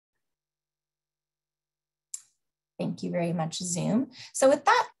Thank you very much, Zoom. So with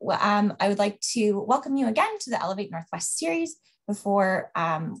that, I would like to welcome you again to the Elevate Northwest series. Before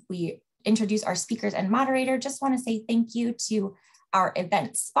we introduce our speakers and moderator, just want to say thank you to our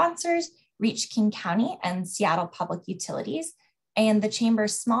event sponsors, Reach King County and Seattle Public Utilities, and the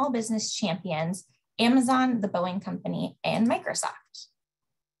Chamber's Small Business Champions, Amazon, the Boeing Company, and Microsoft.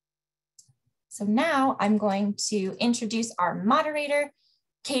 So now I'm going to introduce our moderator,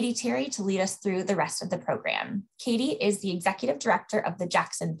 Katie Terry, to lead us through the rest of the program. Katie is the Executive Director of the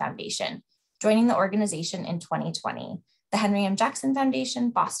Jackson Foundation, joining the organization in 2020. The Henry M. Jackson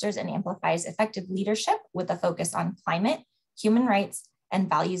Foundation fosters and amplifies effective leadership with a focus on climate, human rights, and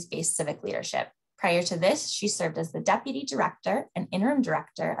values-based civic leadership. Prior to this, she served as the Deputy Director and Interim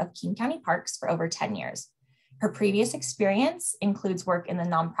Director of King County Parks for over 10 years. Her previous experience includes work in the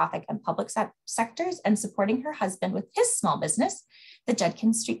nonprofit and public sectors and supporting her husband with his small business, the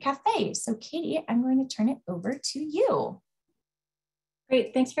Judkins Street Cafe. So Katie, I'm going to turn it over to you.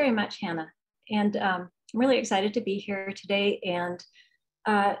 Great, thanks very much, Hannah. And I'm really excited to be here today and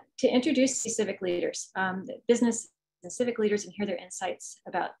to introduce these civic leaders, business and civic leaders, and hear their insights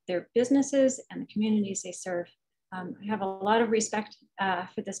about their businesses and the communities they serve. I have a lot of respect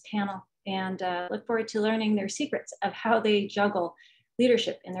for this panel and look forward to learning their secrets of how they juggle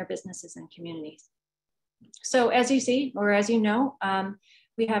leadership in their businesses and communities. So as you see, or as you know,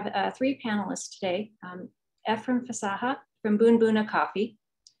 we have 3 panelists today. Ephraim Fasaha from Boon Boona Coffee,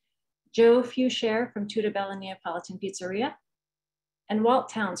 Joe Fuscher from Tuda Bella Neapolitan Pizzeria, and Walt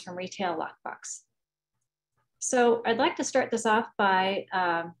Towns from Retail Lockbox. So I'd like to start this off by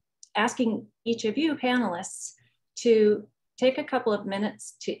asking each of you panelists to take a couple of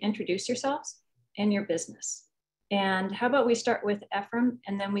minutes to introduce yourselves and your business. And how about we start with Ephraim,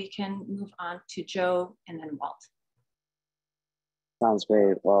 and then we can move on to Joe and then Walt. Sounds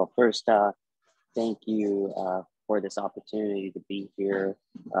great. Well, first, thank you for this opportunity to be here.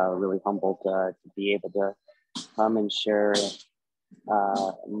 Really humbled to be able to come and share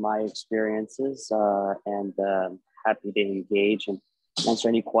my experiences and happy to engage and answer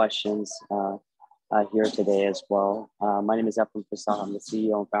any questions here today as well. My name is Ephraim Fasaha. I'm the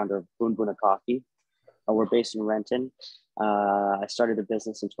CEO and founder of Boon Boona Coffee. We're based in Renton. I started a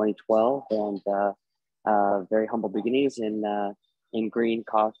business in 2012 and very humble beginnings in green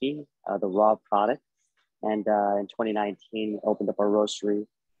coffee, the raw product. And in 2019, opened up our roastery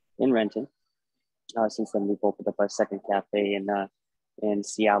in Renton. Since then, we've opened up our second cafe in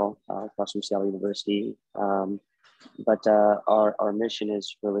Seattle, across from Seattle University. But our mission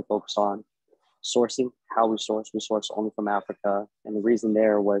is really focused on sourcing, how we source only from Africa. And the reason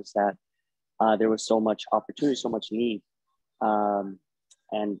there was that there was so much opportunity, so much need. And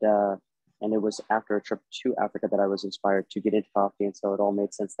it was after a trip to Africa that I was inspired to get into coffee. And so it all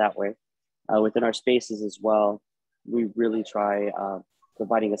made sense that way. Within our spaces as well, we really try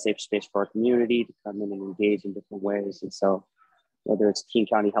providing a safe space for our community to come in and engage in different ways. And so whether it's King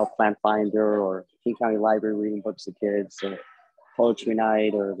County Health Plan Finder or King County Library reading books to kids, or poetry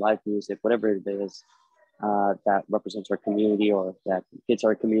night or live music, whatever it is that represents our community or that gets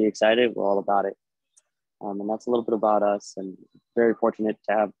our community excited, we're all about it. And that's a little bit about us, and very fortunate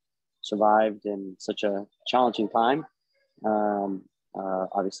to have survived in such a challenging time,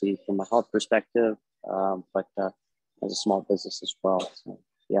 obviously from a health perspective, but as a small business as well. So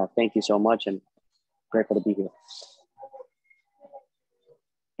yeah, thank you so much and grateful to be here.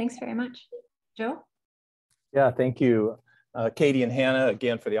 Thanks very much. Joe? Yeah, thank you. Katie and Hannah,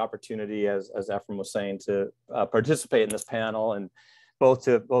 again, for the opportunity, as Ephraim was saying, to participate in this panel. And both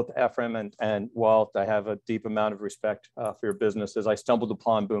Ephraim and Walt, I have a deep amount of respect for your businesses. I stumbled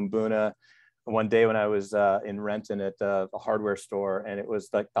upon Boon Boona one day when I was in Renton at the hardware store, and it was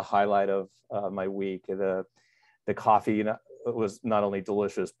like the highlight of my week. The coffee, you know, it was not only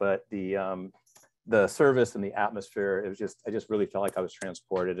delicious, but the service and the atmosphere, it was just, I just really felt like I was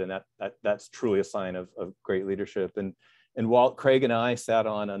transported, and that's truly a sign of great leadership. And Walt, Craig, and I sat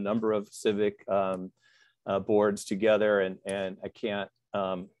on a number of civic boards together, and I can't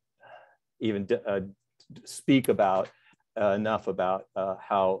even speak about enough about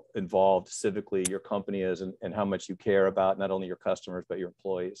how involved civically your company is, and how much you care about not only your customers but your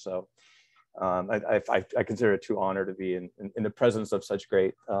employees. So I consider it a true honor to be in the presence of such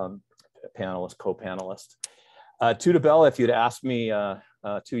great co-panelists. Tuda Bella, if you'd asked me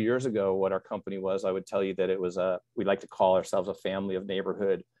 2 years ago what our company was, I would tell you that it was we like to call ourselves a family of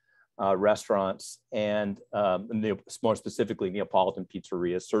neighborhood restaurants, and more specifically Neapolitan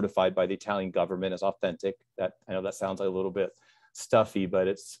pizzerias, certified by the Italian government as authentic. That, I know that sounds a little bit stuffy, but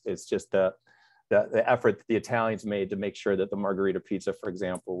it's just the the effort that the Italians made to make sure that the margherita pizza, for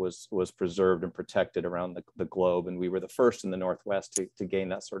example, was preserved and protected around the globe. And we were the first in the Northwest to gain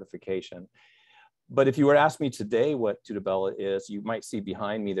that certification. But if you were to ask me today what Tuttobella is, you might see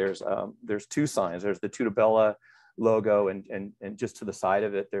behind me, there's two signs. There's the Tuttobella logo, and just to the side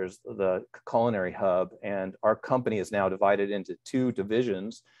of it, there's the culinary hub. And our company is now divided into two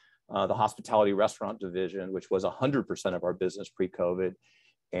divisions, the hospitality restaurant division, which was 100% of our business pre-COVID,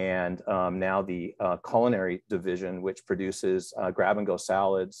 and now the culinary division, which produces grab-and-go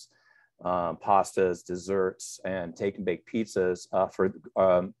salads, pastas, desserts, and take and bake pizzas for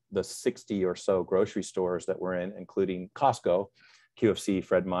the 60 or so grocery stores that we're in, including Costco, QFC,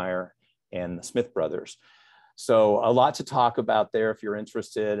 Fred Meyer, and the Smith Brothers. So a lot to talk about there if you're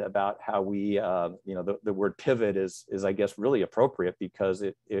interested about how we, the word pivot is I guess really appropriate, because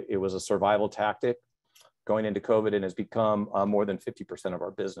it was a survival tactic going into COVID and has become more than 50% of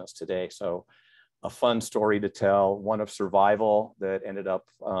our business today. So a fun story to tell, one of survival that ended up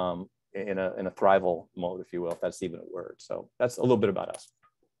in a thrival mode, if you will, if that's even a word. So that's a little bit about us.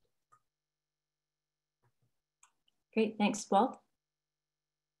 Great, thanks, Walt.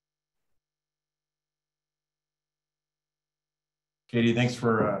 Katie, thanks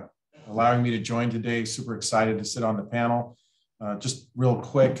for allowing me to join today. Super excited to sit on the panel. Just real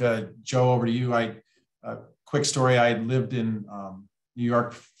quick, Joe, over to you. Quick story, I lived in New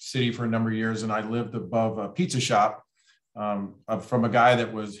York City for a number of years, and I lived above a pizza shop from a guy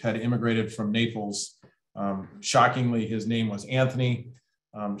that had immigrated from Naples. Shockingly, his name was Anthony.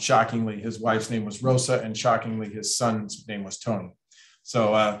 Shockingly, his wife's name was Rosa, and shockingly, his son's name was Tony.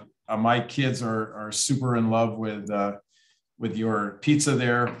 So my kids are super in love with your pizza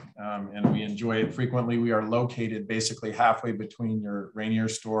there, and we enjoy it frequently. We are located basically halfway between your Rainier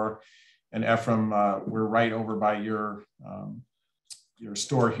store and Ephraim. We're right over by your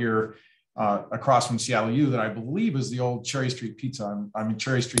store here, across from Seattle U, that I believe is the old Cherry Street Pizza. I'm in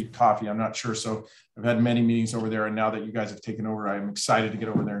Cherry Street Coffee, I'm not sure. So I've had many meetings over there, and now that you guys have taken over, I'm excited to get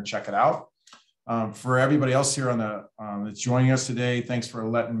over there and check it out. For everybody else here that's joining us today, thanks for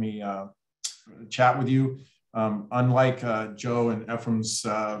letting me chat with you. Unlike Joe and Ephraim's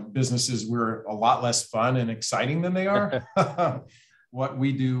businesses, we're a lot less fun and exciting than they are. What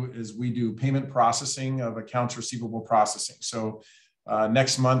we do is we do payment processing of accounts receivable processing. So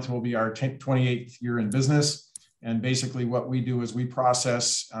next month will be our 28th year in business. And basically what we do is we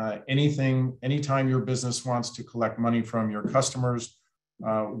process anytime your business wants to collect money from your customers,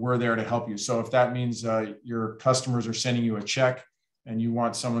 we're there to help you. So if that means your customers are sending you a check and you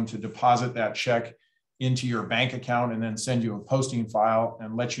want someone to deposit that check into your bank account and then send you a posting file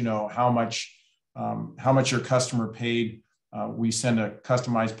and let you know how much your customer paid, we send a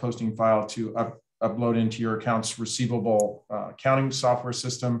customized posting file to upload into your accounts receivable accounting software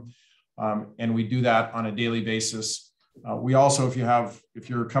system. And we do that on a daily basis. We also, if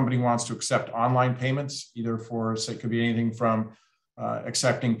your company wants to accept online payments, either for, say, it could be anything from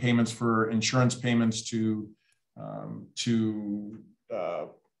accepting payments for insurance payments to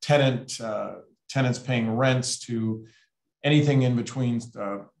tenants paying rents, to anything in between,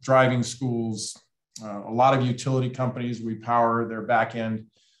 driving schools, a lot of utility companies, we power their back end.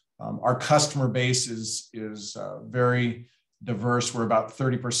 Our customer base is very diverse. We're about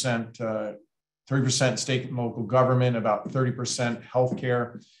 30% state and local government, about 30%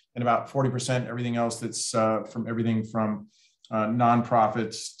 healthcare, and about 40% everything else that's from everything from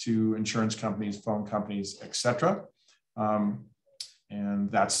nonprofits to insurance companies, phone companies, et cetera.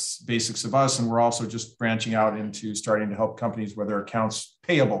 And that's basics of us. And we're also just branching out into starting to help companies with their accounts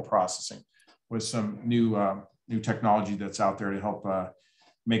payable processing with some new technology that's out there to help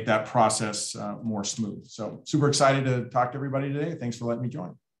make that process more smooth. So super excited to talk to everybody today. Thanks for letting me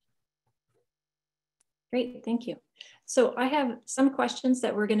join. Great, thank you. So I have some questions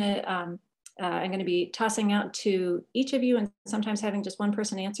that I'm going to be tossing out to each of you, and sometimes having just one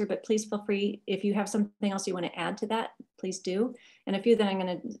person answer, but please feel free, if you have something else you want to add to that, please do. And a few that I'm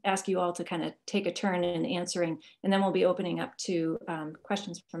going to ask you all to kind of take a turn in answering, and then we'll be opening up to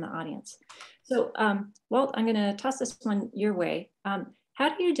questions from the audience. So Walt, I'm going to toss this one your way.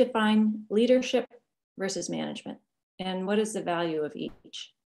 How do you define leadership versus management? And what is the value of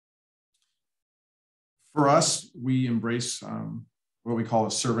each? For us, we embrace what we call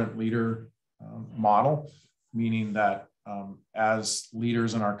a servant leader model, meaning that as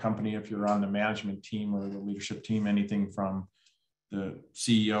leaders in our company, if you're on the management team or the leadership team, anything from the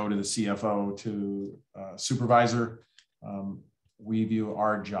CEO to the CFO to supervisor, we view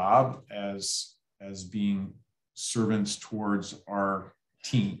our job as being servants towards our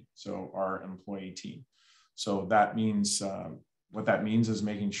team, so our employee team. So that means what that means is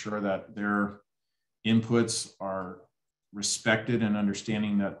making sure that they're inputs are respected and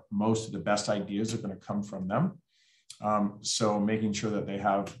understanding that most of the best ideas are going to come from them. So making sure that they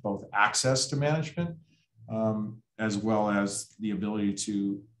have both access to management as well as the ability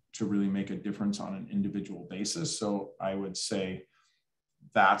to really make a difference on an individual basis. So I would say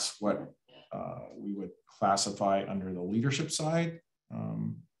that's what we would classify under the leadership side.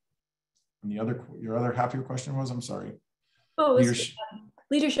 And your other half of your question was, I'm sorry. Oh,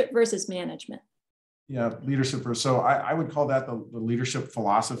 leadership versus management. Yeah, leadership. So I would call that the leadership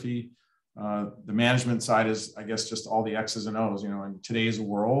philosophy. The management side is, I guess, just all the X's and O's. You know, in today's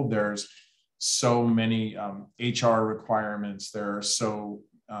world, there's so many HR requirements. There are so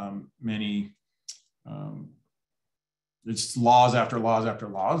many, it's laws after laws after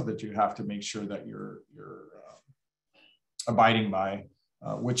laws that you have to make sure that you're abiding by,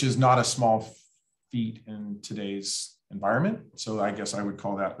 which is not a small feat in today's environment. So I guess I would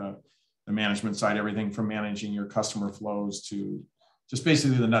call that the management side, everything from managing your customer flows to just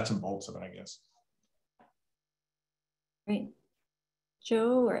basically the nuts and bolts of it, I guess. Great.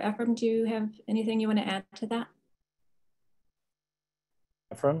 Joe or Ephraim, do you have anything you want to add to that?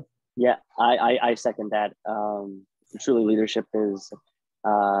 Ephraim? Yeah, I second that. Truly, leadership is,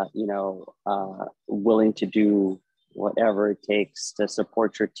 willing to do whatever it takes to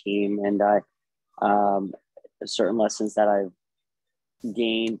support your team. And certain lessons that I've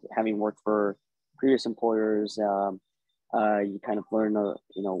gained having worked for previous employers, you kind of learn,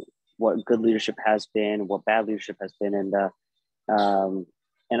 what good leadership has been, what bad leadership has been, and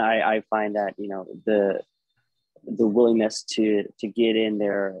I find that the willingness to get in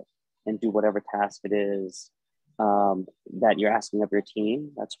there and do whatever task it is that you're asking of your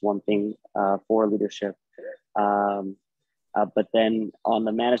team. That's one thing for leadership. But then on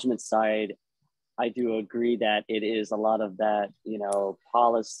the management side, I do agree that it is a lot of that,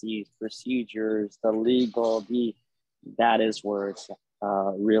 policies, procedures, the legal, that is where it's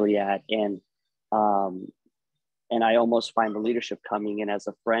really at. And I almost find the leadership coming in as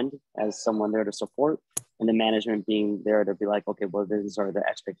a friend, as someone there to support, and the management being there to be like, okay, well, these are the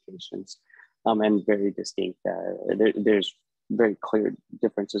expectations, and very distinct. There's very clear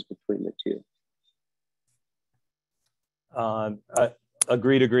differences between the two.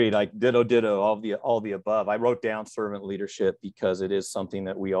 Agreed. Like ditto, all the above. I wrote down servant leadership because it is something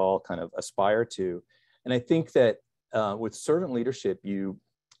that we all kind of aspire to. And I think that with servant leadership, you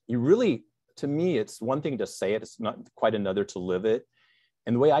really, to me, it's one thing to say it, it's not quite another to live it.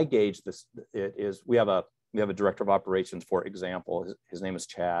 And the way I gauge this is we have a director of operations, for example. His name is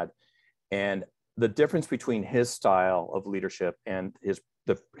Chad. And the difference between his style of leadership and his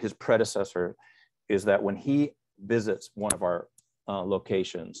predecessor is that when he visits one of our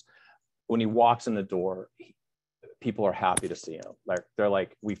locations, when he walks in the door, people are happy to see him. They're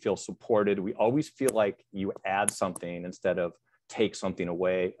like, we feel supported. We always feel like you add something instead of take something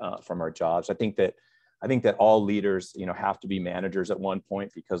away from our jobs. I think that all leaders, have to be managers at one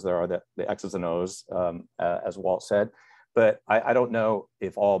point because there are the X's and O's, as Walt said. But I don't know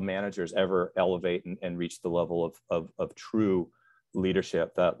if all managers ever elevate and reach the level of true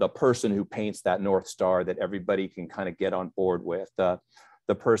leadership, the person who paints that North Star that everybody can kind of get on board with, the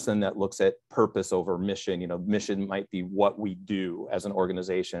person that looks at purpose over mission. Mission might be what we do as an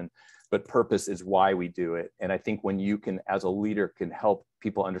organization, but purpose is why we do it. And I think when you can, as a leader, can help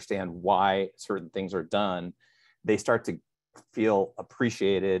people understand why certain things are done, they start to feel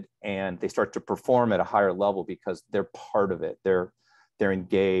appreciated and they start to perform at a higher level because they're part of it. They're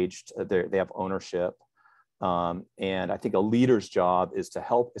engaged, they have ownership. And I think a leader's job is to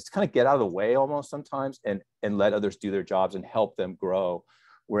help, is to kind of get out of the way almost sometimes and let others do their jobs and help them grow.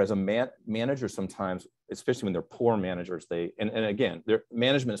 Whereas a manager sometimes, especially when they're poor managers, and again, their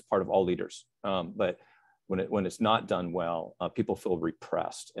management is part of all leaders. But when it's not done well, people feel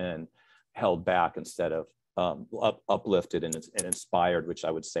repressed and held back instead of uplifted and inspired, which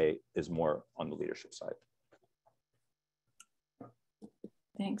I would say is more on the leadership side.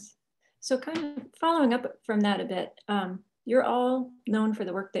 Thanks. So kind of following up from that a bit, you're all known for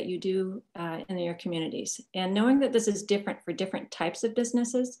the work that you do in your communities. And knowing that this is different for different types of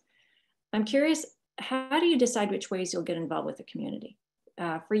businesses, I'm curious, how do you decide which ways you'll get involved with the community?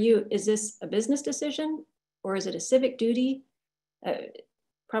 For you, is this a business decision or is it a civic duty?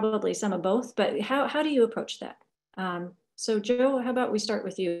 Probably some of both, but how do you approach that? So Joe, how about we start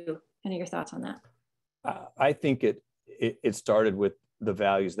with you? Any of your thoughts on that? I think it started with the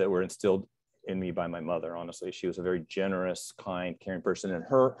values that were instilled in me by my mother. Honestly, she was a very generous, kind, caring person, and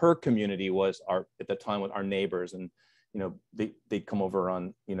her community was at the time with our neighbors, and they'd come over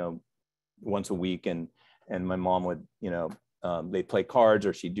on once a week, and my mom would they'd play cards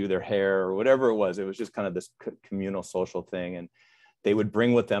or she'd do their hair or whatever it was. It was just kind of this communal social thing. And they would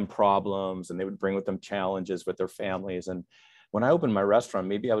bring with them problems and they would bring with them challenges with their families. And when I opened my restaurant,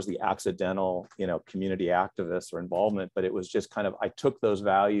 maybe I was the accidental, community activist or involvement, but it was just kind of, I took those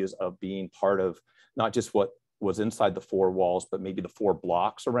values of being part of not just what was inside the four walls, but maybe the 4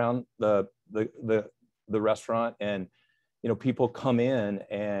 blocks around the restaurant. And, people come in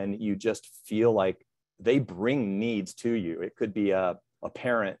and you just feel like they bring needs to you. It could be a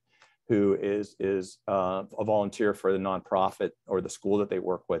parent who is a volunteer for the nonprofit or the school that they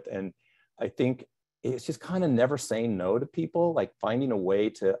work with. And I think it's just kind of never saying no to people, like finding a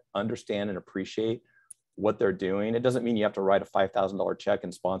way to understand and appreciate what they're doing. It doesn't mean you have to write a $5,000 check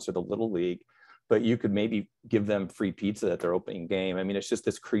and sponsor the Little League, but you could maybe give them free pizza at their opening game. I mean, it's just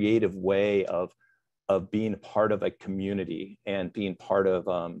this creative way of being a part of a community and being part of,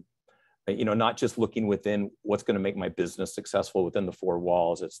 not just looking within what's going to make my business successful within the 4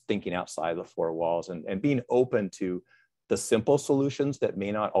 walls. It's thinking outside the 4 walls and being open to the simple solutions that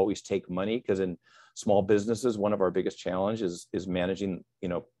may not always take money. Because in small businesses, one of our biggest challenges is managing,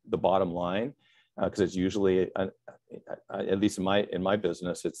 the bottom line, because it's usually, at least in my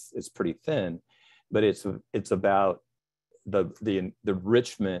business, it's pretty thin. But it's about the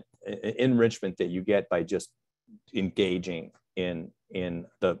enrichment that you get by just engaging in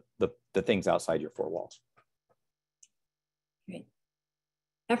the things outside your 4 walls. Great.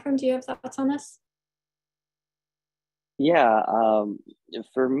 Ephraim, do you have thoughts on this? Yeah,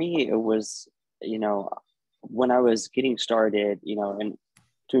 for me, it was, when I was getting started, and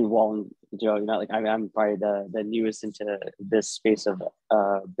between Walt and Joe, I'm probably the newest into this space of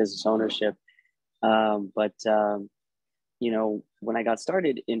business ownership. But when I got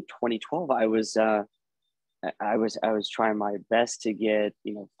started in 2012, I was trying my best to get,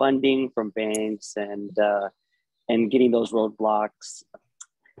 funding from banks and getting those roadblocks.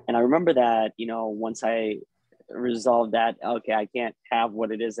 And I remember that, once I resolved that, okay, I can't have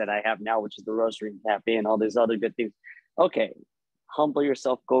what it is that I have now, which is the roastery and cafe and all these other good things. Okay, humble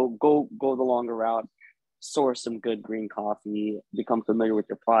yourself, go the longer route, source some good green coffee, become familiar with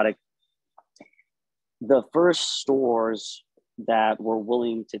your product. The first stores that were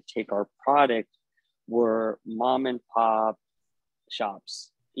willing to take our product were mom and pop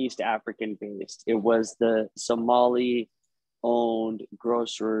shops, East African based. It was the Somali owned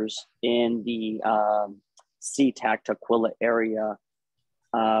grocers in the SeaTac Taquilla area,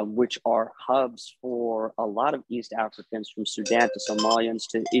 which are hubs for a lot of East Africans from Sudan to Somalians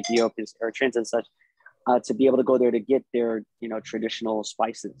to Ethiopians, Eritreans and such, to be able to go there to get their, traditional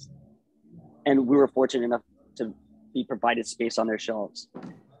spices. And we were fortunate enough to be provided space on their shelves.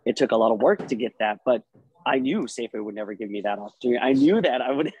 It took a lot of work to get that, but I knew Safeway would never give me that opportunity. I knew that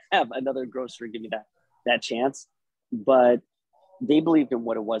I would have another grocery give me that chance, but they believed in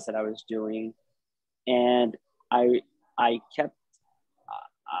what it was that I was doing. And I kept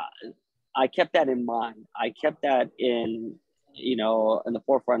that in mind. I kept that in the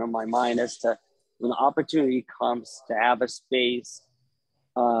forefront of my mind as to when the opportunity comes to have a space,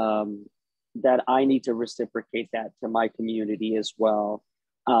 that I need to reciprocate that to my community as well.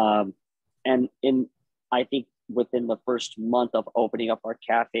 And I think within the first month of opening up our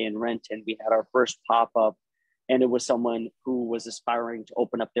cafe in Renton, we had our first pop-up, and it was someone who was aspiring to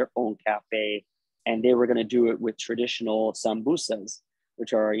open up their own cafe, and they were going to do it with traditional sambusas,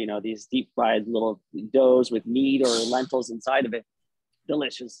 which are, these deep fried little doughs with meat or lentils inside of it.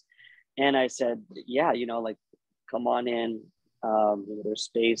 Delicious. And I said, yeah, come on in, there's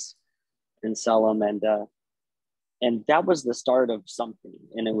space, and sell them. And that was the start of something.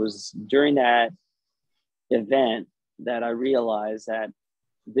 And it was during that event that I realized that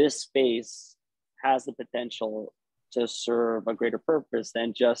this space has the potential to serve a greater purpose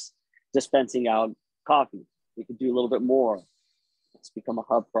than just dispensing out coffee. We could do a little bit more. It's become a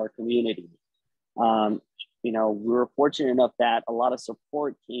hub for our community. We were fortunate enough that a lot of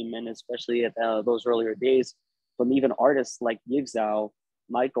support came in, especially at those earlier days, from even artists like Yigzao,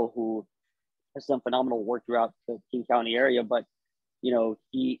 Michael, who has done phenomenal work throughout the King County area, but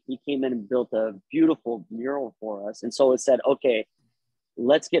he came in and built a beautiful mural for us. And so it said, okay,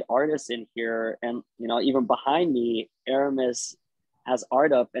 let's get artists in here. And even behind me, Aramis has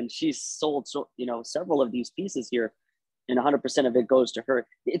art up, and she's sold several of these pieces here, and 100% of it goes to her.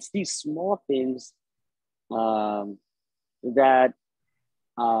 It's these small things that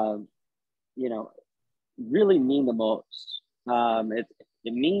really mean the most.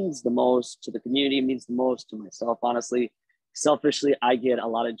 It means the most to the community. It means the most to myself, honestly. Selfishly, I get a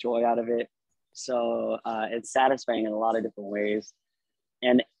lot of joy out of it. So it's satisfying in a lot of different ways.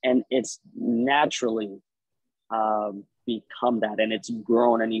 And it's naturally become that, and it's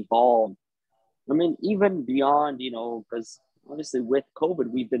grown and evolved. I mean, even beyond, because obviously with COVID,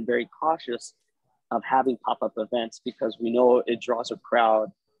 we've been very cautious of having pop-up events because we know it draws a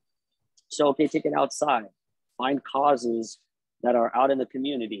crowd. So, okay, take it outside, find causes that are out in the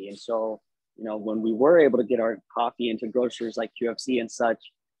community. And so, when we were able to get our coffee into grocers like QFC and such,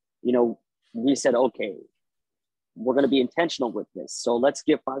 we said, okay, we're going to be intentional with this. So let's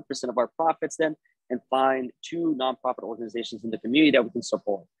give 5% of our profits then and find 2 nonprofit organizations in the community that we can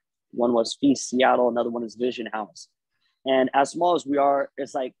support. One was Feast Seattle, another one is Vision House. And as small as we are,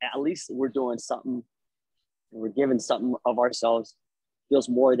 it's like, at least we're doing something, and we're giving something of ourselves. Feels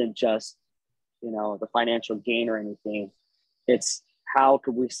more than just, the financial gain or anything. It's how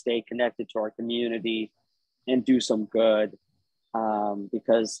could we stay connected to our community and do some good?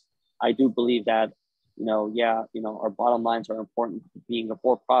 Because I do believe that, our bottom lines are important. Being a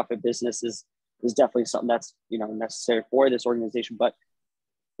for-profit business is definitely something that's, necessary for this organization, but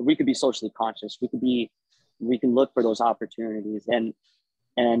we could be socially conscious. We can look for those opportunities, and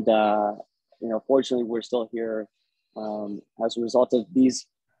fortunately, we're still here as a result of these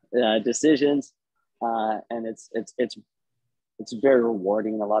decisions, and it's very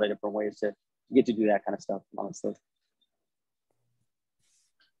rewarding in a lot of different ways to get to do that kind of stuff, honestly.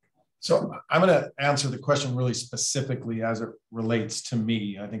 So I'm going to answer the question really specifically as it relates to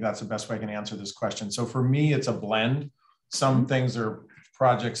me. I think that's the best way I can answer this question. So for me, it's a blend. Some things are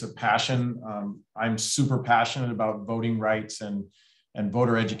projects of passion. I'm super passionate about voting rights and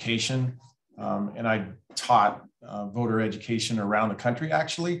voter education. And I taught voter education around the country,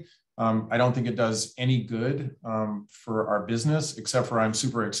 actually. I don't think it does any good for our business, except for I'm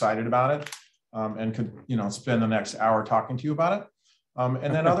super excited about it and could, spend the next hour talking to you about it.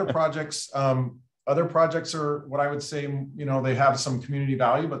 And then other projects are what I would say, they have some community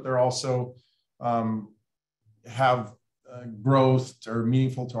value, but they're also have growth or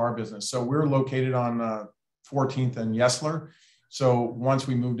meaningful to our business. So we're located on 14th and Yesler. So once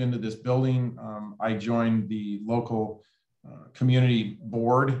we moved into this building, I joined the local community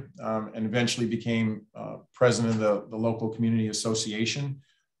board and eventually became president of the local community association,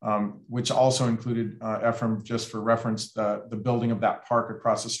 which also included, Ephraim, just for reference, the building of that park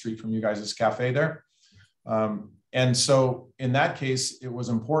across the street from you guys' cafe there. And so in that case, it was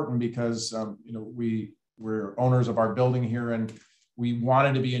important because, we're owners of our building here and we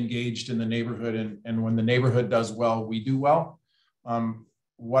wanted to be engaged in the neighborhood. And when the neighborhood does well, we do well.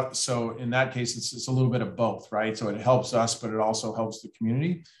 So in that case, it's a little bit of both, right? So it helps us, but it also helps the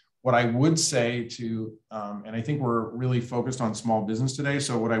community. What I would say to, and I think we're really focused on small business today.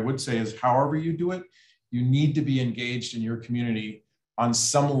 So what I would say is however you do it, you need to be engaged in your community on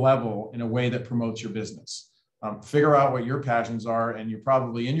some level in a way that promotes your business. Figure out what your passions are, and you're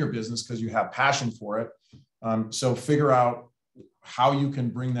probably in your business because you have passion for it. So figure out how you can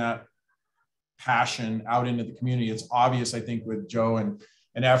bring that passion out into the community. It's obvious, I think, with Joe and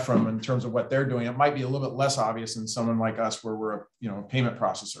Ephraim in terms of what they're doing. It might be a little bit less obvious than someone like us where we're a payment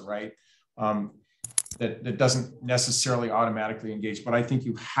processor, right? That doesn't necessarily automatically engage, but I think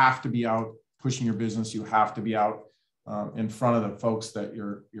you have to be out pushing your business. You have to be out in front of the folks that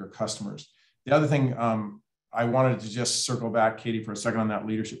your customers. The other thing I wanted to just circle back, Katie, for a second on that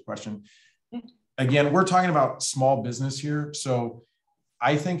leadership question. Again, we're talking about small business here. So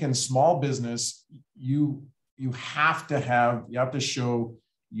I think in small business, you have to show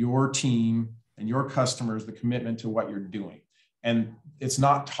your team and your customers the commitment to what you're doing. And it's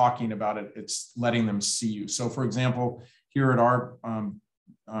not talking about it, it's letting them see you. So for example, here at our, in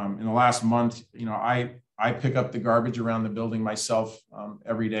the last month, I pick up the garbage around the building myself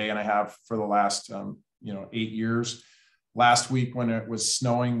every day, and I have for the last 8 years. Last week when it was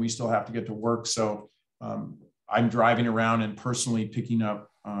snowing, we still have to get to work. So I'm driving around and personally picking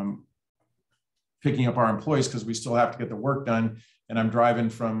up our employees because we still have to get the work done. And I'm driving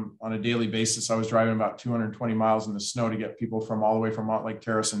on a daily basis. I was driving about 220 miles in the snow to get people from all the way from Montlake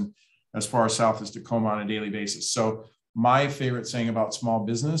Terrace and as far south as Tacoma on a daily basis. So my favorite saying about small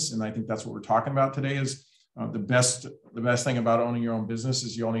business, and I think that's what we're talking about today, is the best thing about owning your own business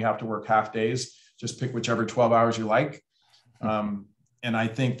is you only have to work half days. Just pick whichever 12 hours you like. And I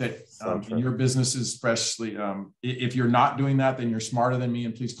think that in your businesses, especially if you're not doing that, then you're smarter than me.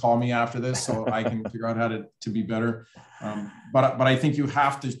 And please call me after this so I can figure out how to be better. But I think you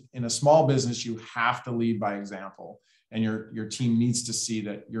have to, in a small business, you have to lead by example. And your team needs to see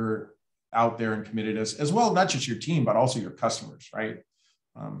that you're out there and committed as well, not just your team, but also your customers, right?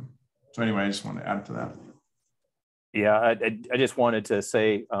 So anyway, I just want to add to that. Yeah, I just wanted to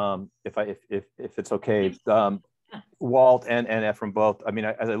say, if it's okay, Walt and Ephraim both, I mean,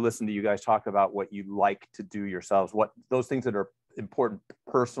 as I listen to you guys talk about what you like to do yourselves, what those things that are important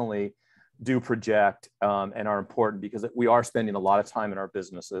personally do project and are important, because we are spending a lot of time in our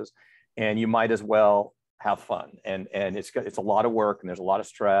businesses, and you might as well have fun. And it's a lot of work and there's a lot of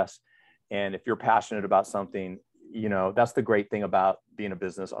stress. And if you're passionate about something, you know, that's the great thing about being a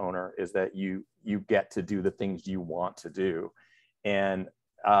business owner, is that you get to do the things you want to do. And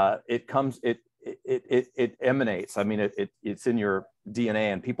it emanates. I mean, it's in your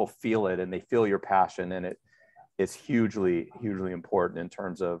DNA, and people feel it, and they feel your passion, and it's hugely important in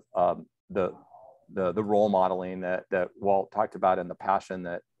terms of the role modeling that Walt talked about, and the passion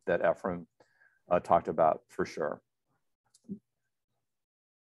that Ephraim talked about, for sure.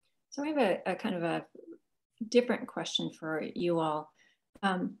 So I have a kind of a different question for you all.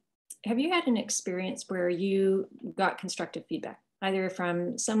 Have you had an experience where you got constructive feedback, either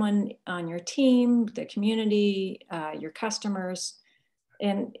from someone on your team, the community, your customers,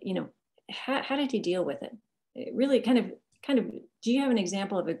 and you know, how did you deal with it? It really kind of, do you have an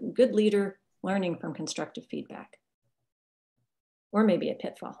example of a good leader learning from constructive feedback, or maybe a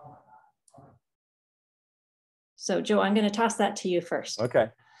pitfall? So Joe, I'm going to toss that to you first. Okay.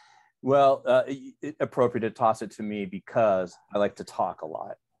 Well, it's appropriate to toss it to me because I like to talk a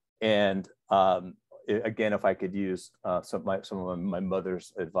lot. And again, if I could use some of my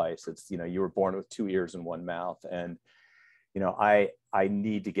mother's advice, it's, you know, you were born with 2 ears and 1 mouth. And, you know, I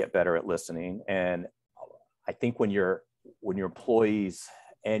need to get better at listening. And I think when your employees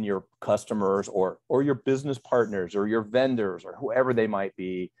and your customers or your business partners or your vendors or whoever they might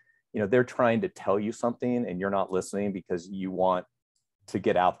be, you know, they're trying to tell you something and you're not listening because you want to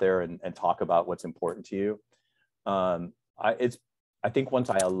get out there and talk about what's important to you. I think once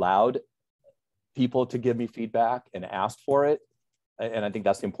I allowed people to give me feedback and asked for it, and I think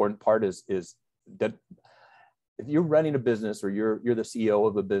that's the important part, is that if you're running a business, or you're the CEO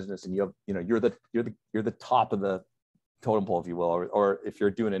of a business, and you're the top of the totem pole, if you will, or if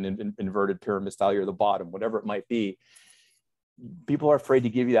you're doing an inverted pyramid style, you're the bottom, whatever it might be. People are afraid to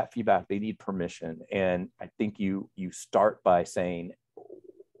give you that feedback. They need permission. And I think you start by saying,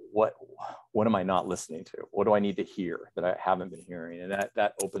 what am I not listening to? What do I need to hear that I haven't been hearing? And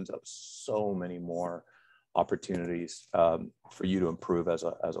that opens up so many more opportunities for you to improve as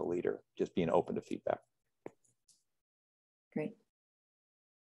a leader, just being open to feedback. Great.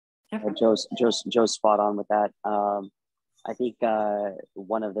 Joe's spot on with that. I think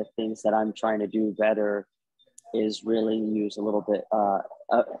one of the things that I'm trying to do better is really use a little bit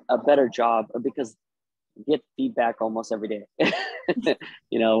a better job, because get feedback almost every day.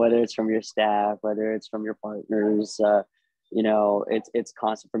 You know, whether it's from your staff, whether it's from your partners, you know, it's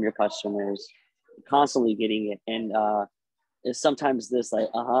constant from your customers, constantly getting it. And it's sometimes this like,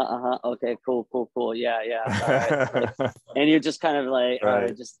 okay, cool, yeah, all right. Like, and you're just kind of like,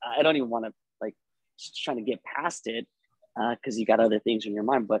 right. I don't even want to like just trying to get past it because you got other things in your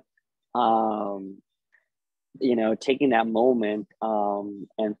mind. But you know, taking that moment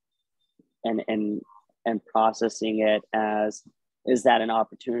and processing it as, is that an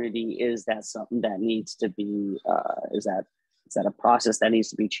opportunity? Is that something that needs to be, is that a process that needs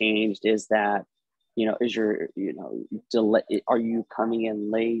to be changed? Is that, you know, is your, you know, delay, are you coming in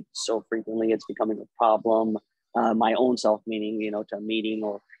late so frequently it's becoming a problem? My own self, meaning, you know, to a meeting,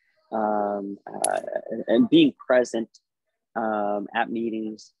 or and being present at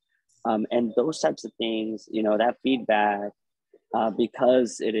meetings, and those types of things, you know, that feedback,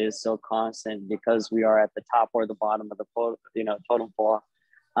 because it is so constant, because we are at the top or the bottom of the totem pole,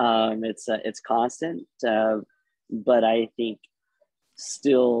 it's constant. But I think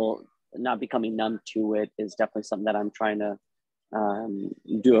still not becoming numb to it is definitely something that I'm trying to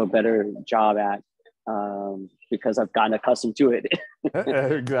do a better job at, because I've gotten accustomed to it.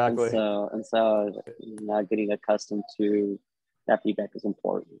 Exactly. and so not getting accustomed to that feedback is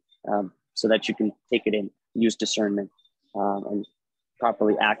important, so that you can take it in, use discernment, and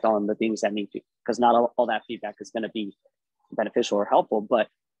properly act on the things that need to, because not all that feedback is going to be beneficial or helpful, but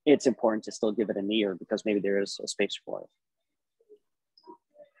it's important to still give it an ear, because maybe there is a space for it.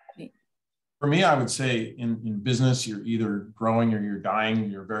 For me, I would say in business, you're either growing or you're dying.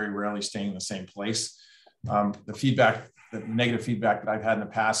 You're very rarely staying in the same place. The negative feedback that I've had in the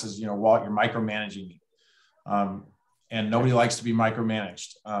past is, you know, Walt, you're micromanaging me. And nobody likes to be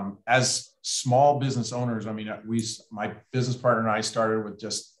micromanaged. As small business owners, I mean, my business partner and I started with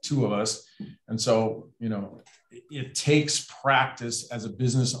just 2 of us. And so, you know, it takes practice as a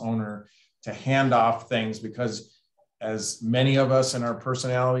business owner to hand off things, because as many of us in our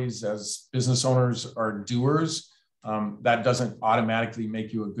personalities as business owners are doers, that doesn't automatically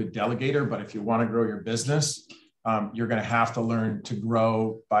make you a good delegator. But if you want to grow your business, you're going to have to learn to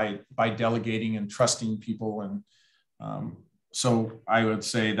grow by delegating and trusting people. And so I would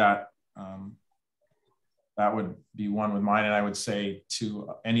say that that would be one with mine. And I would say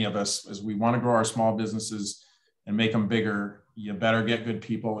to any of us, as we want to grow our small businesses and make them bigger, you better get good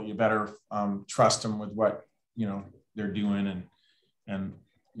people. You better trust them with what, you know, they're doing, and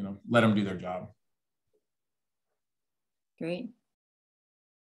you know, let them do their job. Great.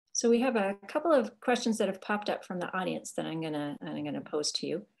 So we have a couple of questions that have popped up from the audience that I'm gonna pose to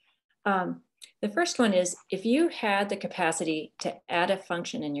you. The first one is, if you had the capacity to add a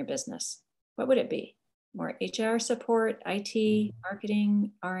function in your business, what would it be? More HR support, IT,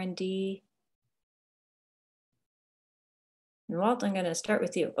 marketing, R&D? And Walt, I'm going to start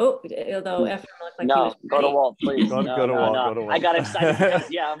with you. Oh, although Ephraim looked like he was go to Walt, please. Go to Walt. I got excited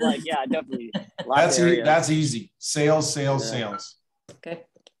because, yeah, I'm like, yeah, definitely. That's easy. Sales. Okay.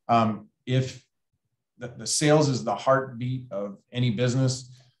 If the sales is the heartbeat of any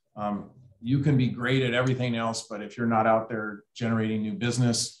business, you can be great at everything else, but if you're not out there generating new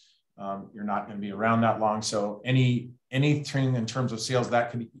business, you're not going to be around that long. So anything in terms of sales,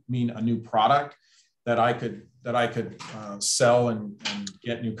 that could mean a new product that I could sell and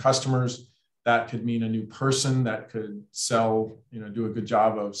get new customers. That could mean a new person that could sell, you know, do a good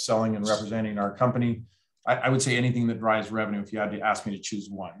job of selling and representing our company. I would say anything that drives revenue, if you had to ask me to choose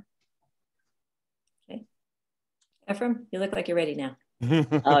one. Okay. Ephraim, you look like you're ready now.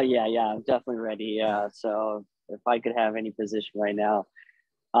 Oh yeah, I'm definitely ready. Yeah. So if I could have any position right now,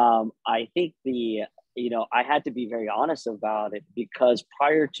 I think I had to be very honest about it, because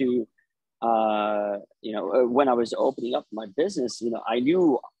prior to, when I was opening up my business, I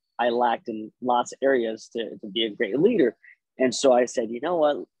knew I lacked in lots of areas to be a great leader. And so I said, you know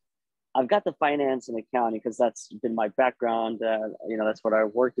what, I've got the finance and accounting because that's been my background. That's what I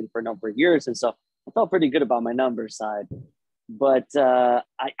worked in for a number of years. And so I felt pretty good about my numbers side, but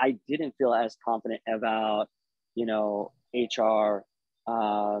I didn't feel as confident about, HR,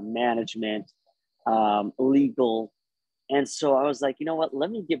 management, legal. And so I was like, you know what, let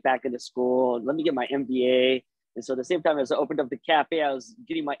me get back into school. Let me get my MBA. And so at the same time as I opened up the cafe, I was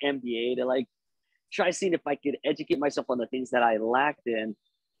getting my MBA to try seeing if I could educate myself on the things that I lacked in.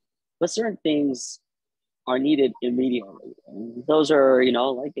 But certain things are needed immediately. And those are,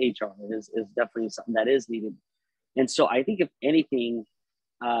 like HR is definitely something that is needed. And so I think if anything,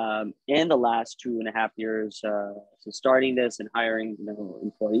 in the last 2.5 years, so starting this and hiring,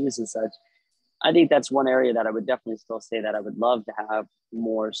 employees and such, I think that's one area that I would definitely still say that I would love to have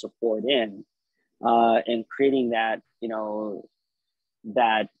more support in, and creating that,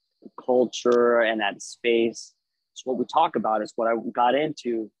 that culture and that space. So what we talk about is what I got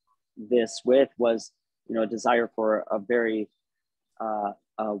into this with was, a desire for a very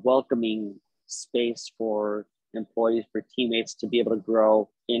welcoming space for employees, for teammates to be able to grow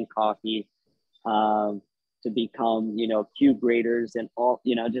in coffee, to become, Q graders and all,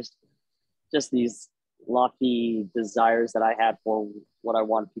 just these lofty desires that I had for what I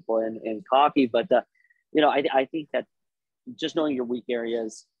want people in coffee. But, I think that just knowing your weak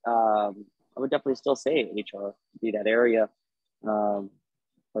areas, I would definitely still say HR be that area.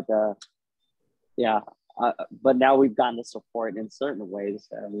 But now we've gotten the support in certain ways.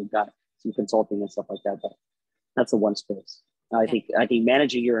 We've got some consulting and stuff like that, but that's the one space. I think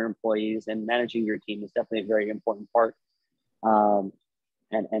managing your employees and managing your team is definitely a very important part.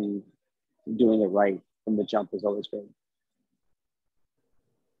 And doing it right from the jump is always great.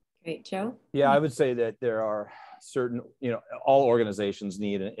 Great, Joe? Yeah, I would say that there are certain, all organizations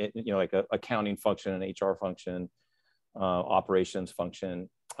need, like a accounting function, an HR function, operations function,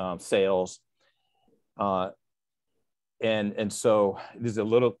 sales. And so this is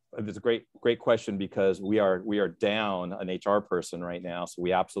a great question, because we are down an HR person right now. So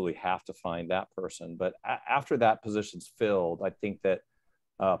we absolutely have to find that person. But after that position's filled, I think that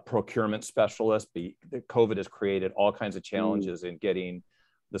procurement specialist, COVID has created all kinds of challenges in getting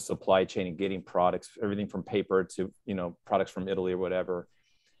the supply chain and getting products, everything from paper to, products from Italy or whatever.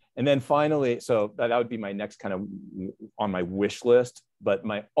 And then finally, so that would be my next kind of on my wish list, but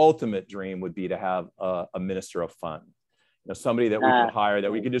my ultimate dream would be to have a minister of fun, somebody that we can hire,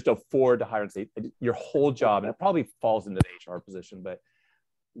 that we can just afford to hire and say, your whole job, and it probably falls into the HR position, but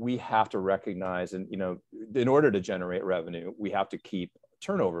we have to recognize, and, in order to generate revenue, we have to keep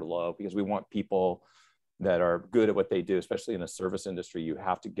turnover low, because we want people that are good at what they do, especially in the service industry. You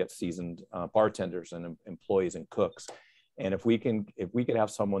have to get seasoned bartenders and employees and cooks. And if we could have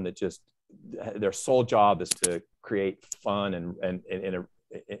someone that just their sole job is to create fun and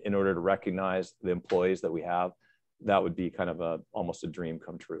in order to recognize the employees that we have, that would be kind of almost a dream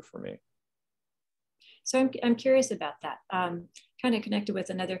come true for me. So I'm curious about that. Kind of connected with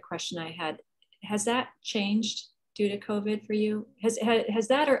another question I had. Has that changed due to COVID for you? Has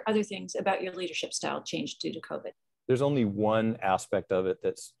that or other things about your leadership style changed due to COVID? There's only one aspect of it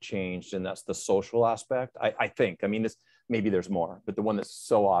that's changed, and that's the social aspect. I think, I mean, maybe there's more, but the one that's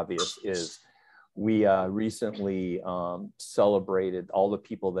so obvious is we recently celebrated all the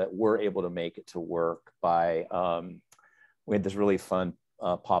people that were able to make it to work by, we had this really fun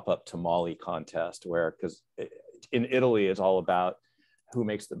pop-up tamale contest where, because in Italy it's all about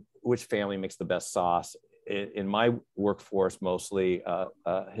which family makes the best sauce. In my workforce, mostly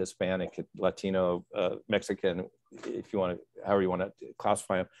Hispanic, Latino, Mexican, if you want to, however you want to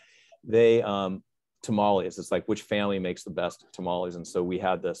classify them, they tamales. It's like which family makes the best tamales, and so we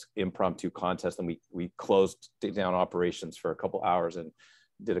had this impromptu contest, and we closed down operations for a couple hours and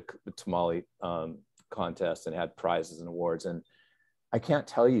did a tamale contest and had prizes and awards. And I can't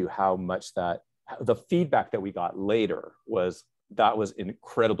tell you how much the feedback that we got later was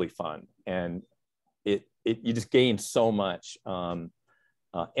incredibly fun, and you just gain so much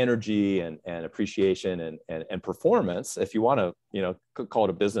energy and appreciation and performance, if you want to, call it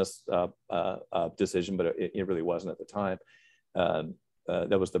a business decision, but it really wasn't at the time.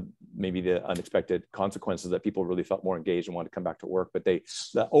 That was maybe the unexpected consequences, that people really felt more engaged and wanted to come back to work. But the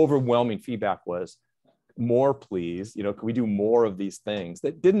overwhelming feedback was, more please, can we do more of these things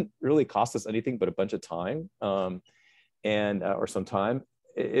that didn't really cost us anything but a bunch of time or some time.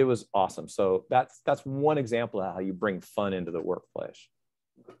 It was awesome. So that's one example of how you bring fun into the workplace.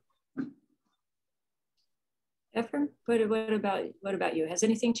 Ephraim, what about you? Has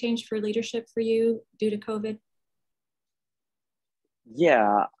anything changed for leadership for you due to COVID?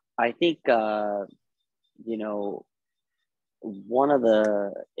 Yeah, I think one of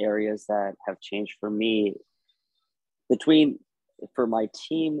the areas that have changed for me for my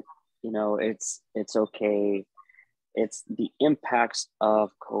team, it's okay. It's the impacts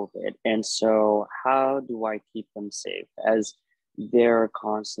of COVID. And so how do I keep them safe, as they're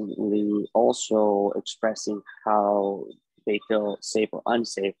constantly also expressing how they feel safe or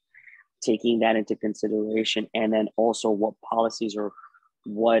unsafe, taking that into consideration, and then also what policies or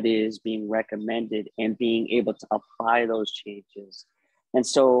what is being recommended and being able to apply those changes. And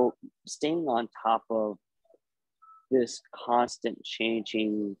so staying on top of this constant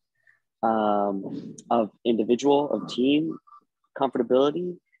changing of team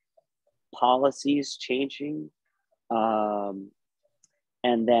comfortability, policies changing,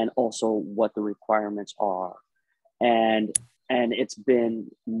 and then also what the requirements are. And it's been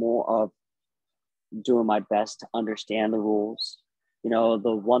more of doing my best to understand the rules. The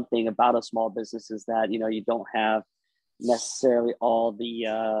one thing about a small business is that, you don't have necessarily all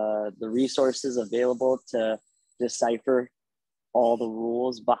the resources available to decipher all the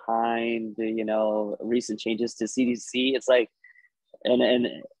rules behind the recent changes to CDC. It's like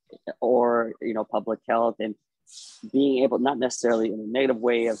or public health, and being able, not necessarily in a negative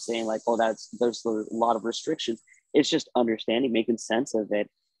way of saying like, oh, there's a lot of restrictions. It's just understanding, making sense of it,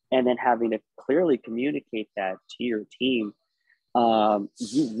 and then having to clearly communicate that to your team.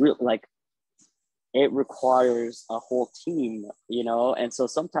 It requires a whole team, and so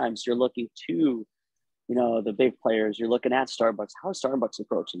sometimes you're looking to the big players. You're looking at Starbucks. How is Starbucks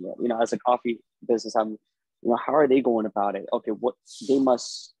approaching it? As a coffee business, how are they going about it? Okay, what they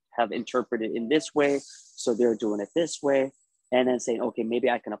must have interpreted in this way, so they're doing it this way, and then saying, okay, maybe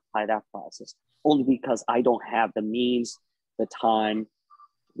I can apply that process, only because I don't have the means, the time.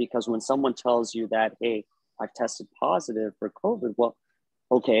 Because when someone tells you that, hey, I've tested positive for COVID, well,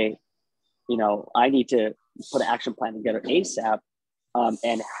 okay, I need to put an action plan together ASAP,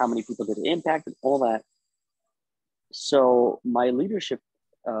 and how many people did it impact and all that. So my leadership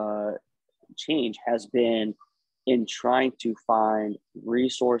change has been in trying to find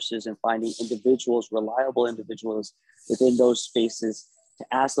resources and finding individuals, reliable individuals within those spaces to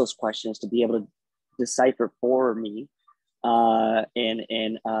ask those questions, to be able to decipher for me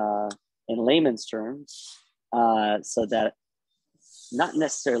in layman's terms, so that not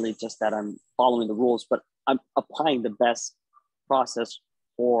necessarily just that I'm following the rules, but I'm applying the best process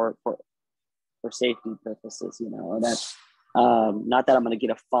for safety purposes, and that's not that I'm going to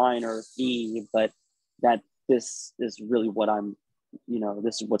get a fine or a fee, but that this is really what I'm,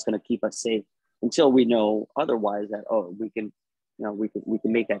 this is what's going to keep us safe until we know otherwise, that, oh, we can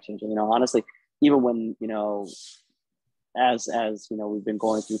make that change. Honestly, even when, as we've been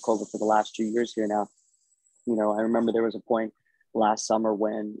going through COVID for the last 2 years here now, I remember there was a point last summer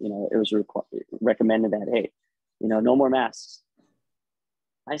when, it was recommended that, hey, no more masks.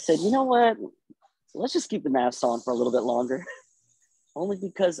 I said, you know what? Let's just keep the masks on for a little bit longer, only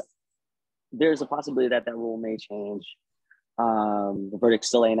because there's a possibility that that rule may change. The verdict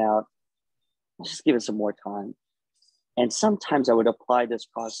still ain't out. Just give it some more time. And sometimes I would apply this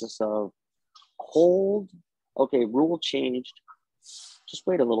process of hold, okay, rule changed, just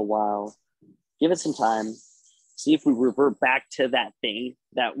wait a little while, give it some time, see if we revert back to that thing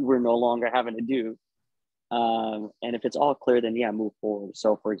that we're no longer having to do. And if it's all clear, then yeah, move forward.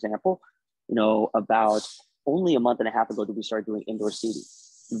 So for example, about only a month and a half ago did we start doing indoor seating.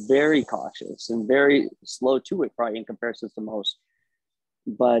 Very cautious and very slow to it, probably in comparison to most.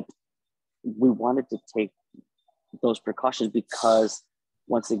 But we wanted to take those precautions because,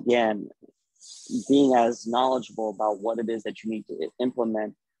 once again, being as knowledgeable about what it is that you need to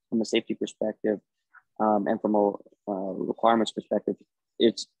implement from a safety perspective and from a requirements perspective,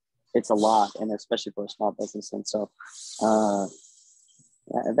 it's a lot, and especially for a small business. And so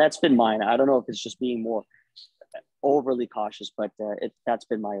that's been mine. I don't know if it's just being more overly cautious, but that's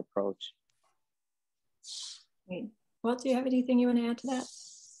been my approach. Great. Well, do you have anything you want to add to that?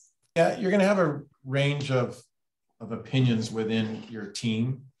 Yeah, you're going to have a range of opinions within your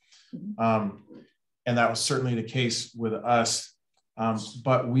team. And that was certainly the case with us.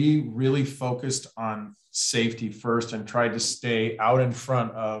 But we really focused on safety first and tried to stay out in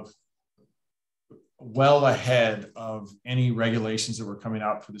front of, well ahead of any regulations that were coming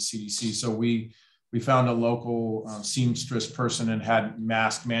out for the CDC. So we found a local seamstress person and had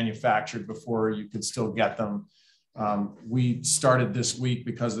masks manufactured before you could still get them. We started this week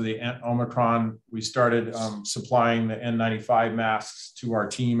because of the Omicron. We started supplying the N95 masks to our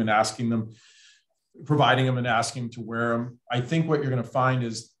team and providing them and asking them to wear them. I think what you're going to find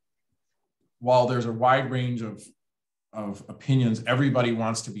is, while there's a wide range of opinions, everybody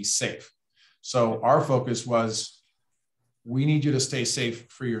wants to be safe. So our focus was, we need you to stay safe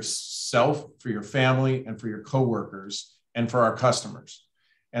for yourself, for your family, and for your coworkers, and for our customers.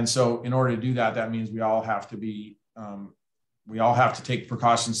 And so in order to do that, that means we all have to take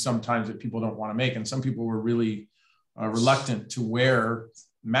precautions sometimes that people don't want to make. And some people were really reluctant to wear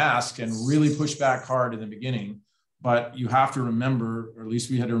masks and really push back hard in the beginning. But you have to remember, or at least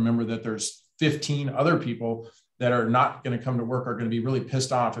we had to remember, that there's 15 other people that are not going to come to work, are going to be really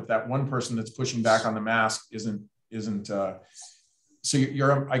pissed off if that one person that's pushing back on the mask isn't. So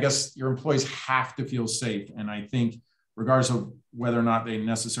I guess your employees have to feel safe. And I think, regardless of whether or not they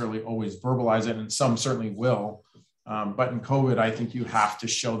necessarily always verbalize it, and some certainly will, but in COVID, I think you have to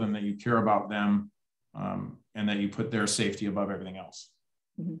show them that you care about them and that you put their safety above everything else.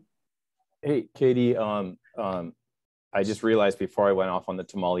 Mm-hmm. Hey, Katie, I just realized before I went off on the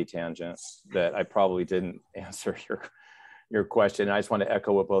tamale tangent that I probably didn't answer your question. I just want to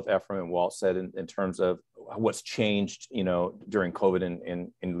echo what both Ephraim and Walt said in terms of what's changed, during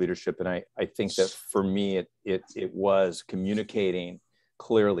COVID in leadership. And I think that for me, it was communicating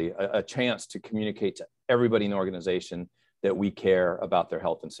clearly, a chance to communicate to everybody in the organization that we care about their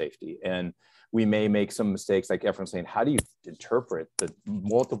health and safety. And we may make some mistakes, like Ephraim saying, how do you interpret the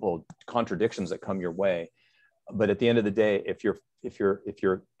multiple contradictions that come your way? But at the end of the day, if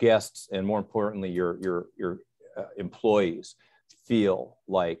your guests, and more importantly, your employees, feel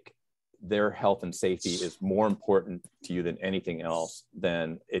like their health and safety is more important to you than anything else,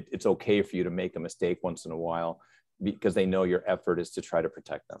 then it's okay for you to make a mistake once in a while, because they know your effort is to try to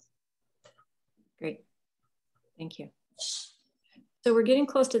protect them. Great. Thank you. So we're getting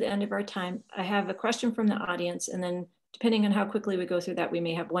close to the end of our time. I have a question from the audience, and then depending on how quickly we go through that, we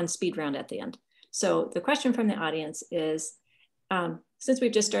may have one speed round at the end. So the question from the audience is, since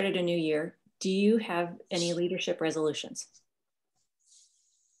we've just started a new year, do you have any leadership resolutions?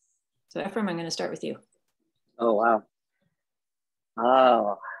 So Ephraim, I'm going to start with you. Oh, wow.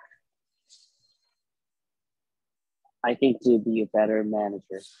 Oh, I think to be a better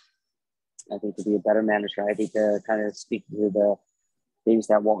manager. I think to kind of speak to the things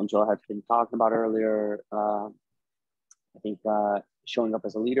that Walt and Joel have been talking about earlier. I think showing up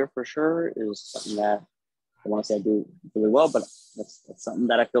as a leader for sure is something that I want to say I do really well, but that's something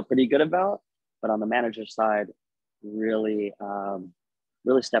that I feel pretty good about. But on the manager side, really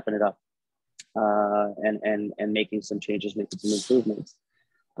stepping it up and making some changes, making some improvements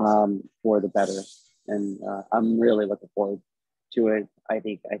for the better. And I'm really looking forward to it. I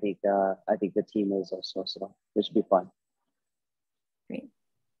think the team is also, so this should be fun. Great.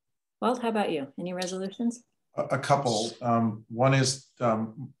 Walt, how about you? Any resolutions? A couple. One is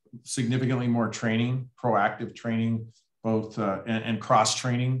significantly more training, proactive training, both and cross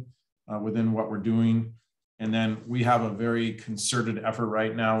training within what we're doing. And then we have a very concerted effort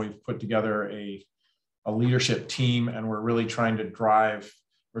right now. We've put together a leadership team, and we're really trying to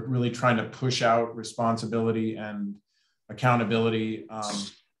push out responsibility and accountability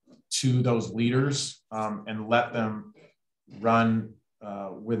to those leaders and let them run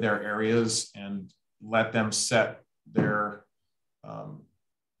with their areas and let them set their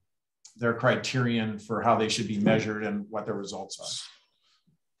criterion for how they should be measured and what their results are.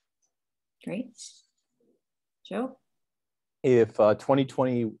 Great. Joe? If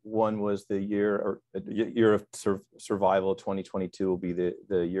 2021 was the year or year of survival, 2022 will be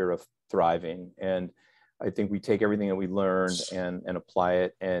the year of thriving. And I think we take everything that we learned and apply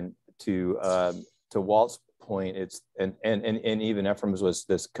it. And to Walt's point, it's and even Ephraim's was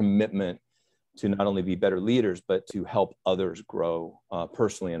this commitment to not only be better leaders, but to help others grow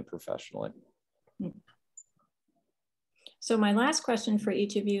personally and professionally. So my last question for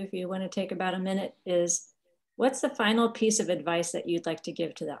each of you, if you want to take about a minute, is what's the final piece of advice that you'd like to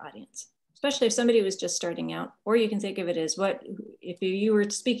give to the audience? Especially if somebody was just starting out, or you can think of it as if you were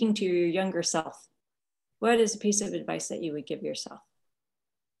speaking to your younger self, what is a piece of advice that you would give yourself?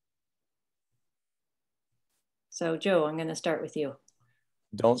 So Joe, I'm going to start with you.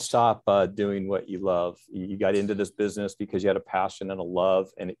 Don't stop doing what you love. You got into this business because you had a passion and a love,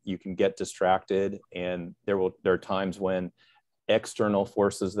 and you can get distracted. And there are times when external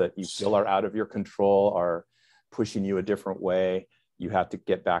forces that you feel are out of your control are pushing you a different way. You have to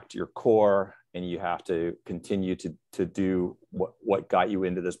get back to your core, and you have to continue to do what got you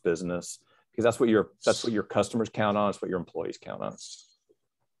into this business, because that's what your customers count on. It's what your employees count on. So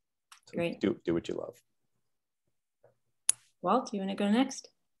great. Do what you love. Walt, you want to go next?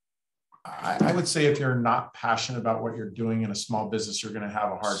 I would say if you're not passionate about what you're doing in a small business, you're going to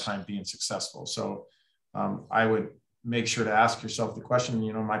have a hard time being successful. So I would make sure to ask yourself the question,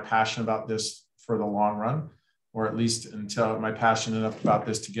 am I passionate about this for the long run? Or at least until am I passionate enough about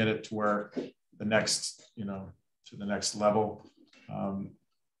this to get it to where the next, to the next level?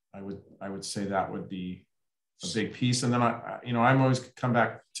 I would say that would be a big piece. And then I'm always come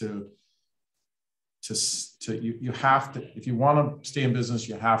back to you have to, if you want to stay in business,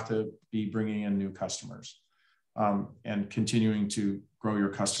 you have to be bringing in new customers and continuing to grow your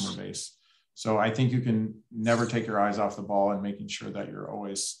customer base. So I think you can never take your eyes off the ball and making sure that you're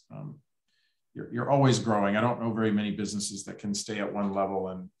always growing. I don't know very many businesses that can stay at one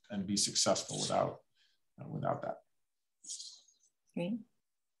level and be successful without that. Great.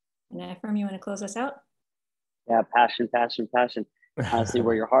 And Ephraim, you want to close us out? Yeah, passion. Honestly,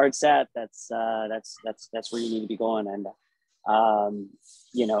 where your heart's at, that's where you need to be going. And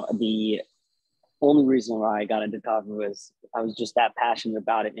the only reason why I got into coffee was I was just that passionate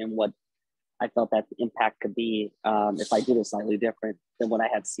about it and what I felt that the impact could be if I did it slightly different than what I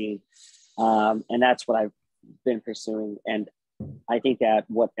had seen. And that's what I've been pursuing. And I think that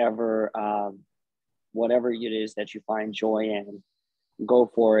whatever it is that you find joy in,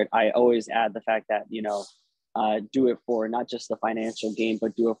 go for it. I always add the fact that, do it for not just the financial gain,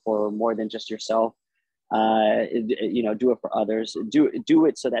 but do it for more than just yourself. Do it for others. Do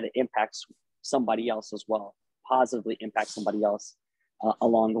it so that it impacts somebody else as well, positively impacts somebody else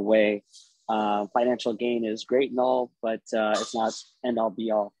along the way. Financial gain is great and all, but it's not end all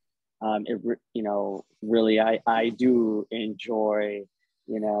be all. Really, I do enjoy,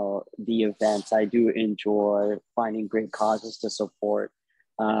 the events. I do enjoy finding great causes to support.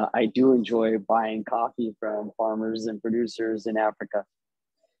 I do enjoy buying coffee from farmers and producers in Africa.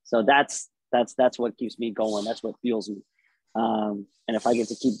 So that's what keeps me going. That's what fuels me. And if I get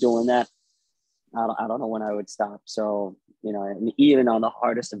to keep doing that, I don't know when I would stop. So, even on the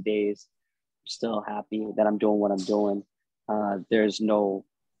hardest of days, I'm still happy that I'm doing what I'm doing. There's no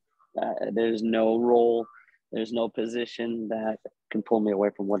role, there's no position that can pull me away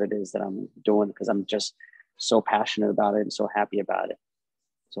from what it is that I'm doing, because I'm just so passionate about it and so happy about it.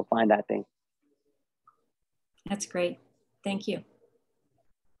 So find that thing. That's great. Thank you.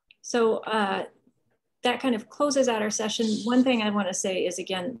 So that kind of closes out our session. One thing I want to say is,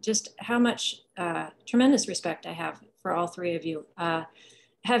 again, just how much tremendous respect I have for all three of you.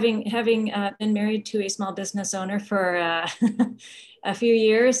 Having been married to a small business owner for a few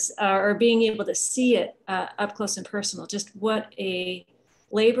years, or being able to see it up close and personal, just what a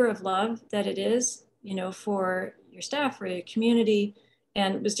labor of love that it is, for your staff, for your community,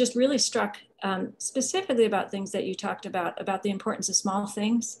 and was just really struck specifically about things that you talked about the importance of small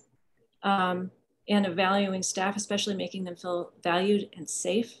things and of valuing staff, especially making them feel valued and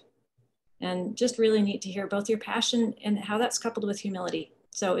safe. And just really neat to hear both your passion and how that's coupled with humility.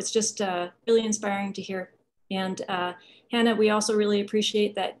 So it's just really inspiring to hear. And Hannah, we also really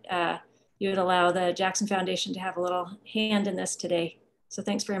appreciate that you would allow the Jackson Foundation to have a little hand in this today. So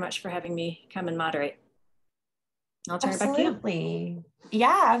thanks very much for having me come and moderate. I'll turn it back to you.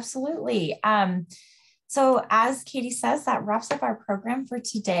 Yeah, absolutely. So as Katie says, that wraps up our program for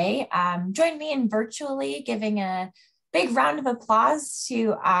today. Join me in virtually giving a big round of applause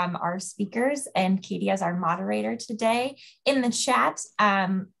to our speakers and Katie as our moderator today. In the chat,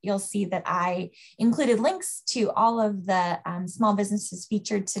 you'll see that I included links to all of the small businesses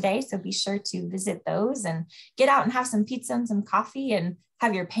featured today. So be sure to visit those and get out and have some pizza and some coffee and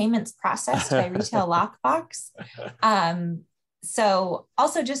have your payments processed by Retail Lockbox. So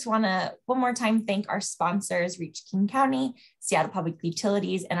also just want to one more time thank our sponsors, Reach King County, Seattle Public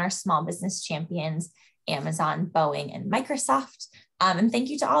Utilities, and our small business champions, Amazon, Boeing, and Microsoft. And thank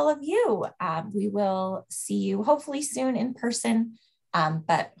you to all of you. We will see you hopefully soon in person,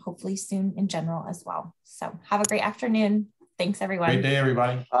 but hopefully soon in general as well. So have a great afternoon. Thanks, everyone. Great day,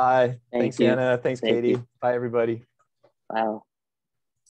 everybody. Bye. Thanks, you. Hannah. Thanks, Thank Katie. you. Bye, everybody. Wow.